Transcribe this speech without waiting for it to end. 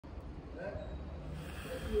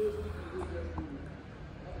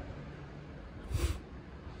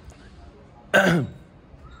Hey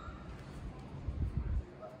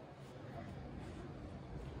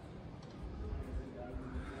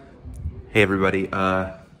everybody,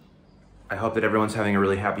 I hope that everyone's having a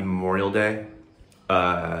really happy Memorial Day.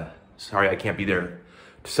 Sorry I can't be there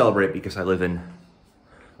to celebrate because I live in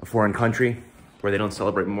a foreign country where they don't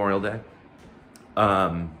celebrate Memorial Day.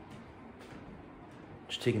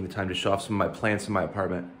 Just taking the time to show off some of my plants in my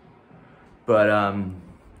apartment. But,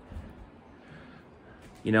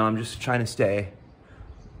 you know, I'm just trying to stay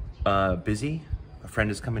busy. A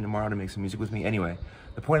friend is coming tomorrow to make some music with me. Anyway,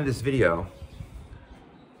 the point of this video,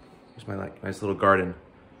 here's my nice little garden.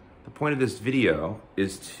 The point of this video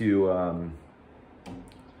is to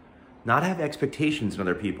not have expectations in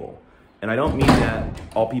other people. And I don't mean that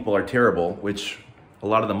all people are terrible, which a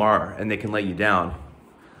lot of them are, and they can let you down.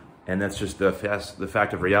 And that's just the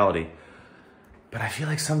fact of reality. But I feel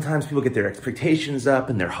like sometimes people get their expectations up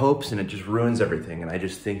and their hopes, and it just ruins everything. And I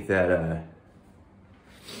just think that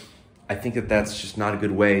that's just not a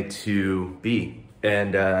good way to be.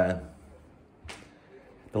 And the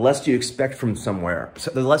less you expect from somewhere,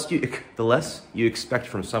 the less you expect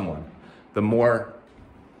from someone, the more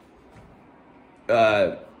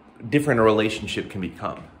different a relationship can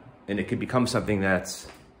become. And it could become something that's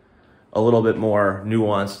a little bit more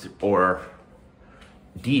nuanced or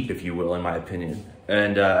deep, if you will, in my opinion.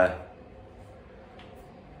 And I'm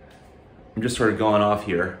just sort of going off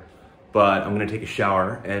here, but I'm gonna take a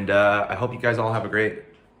shower, and I hope you guys all have a great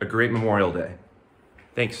Memorial Day.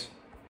 Thanks.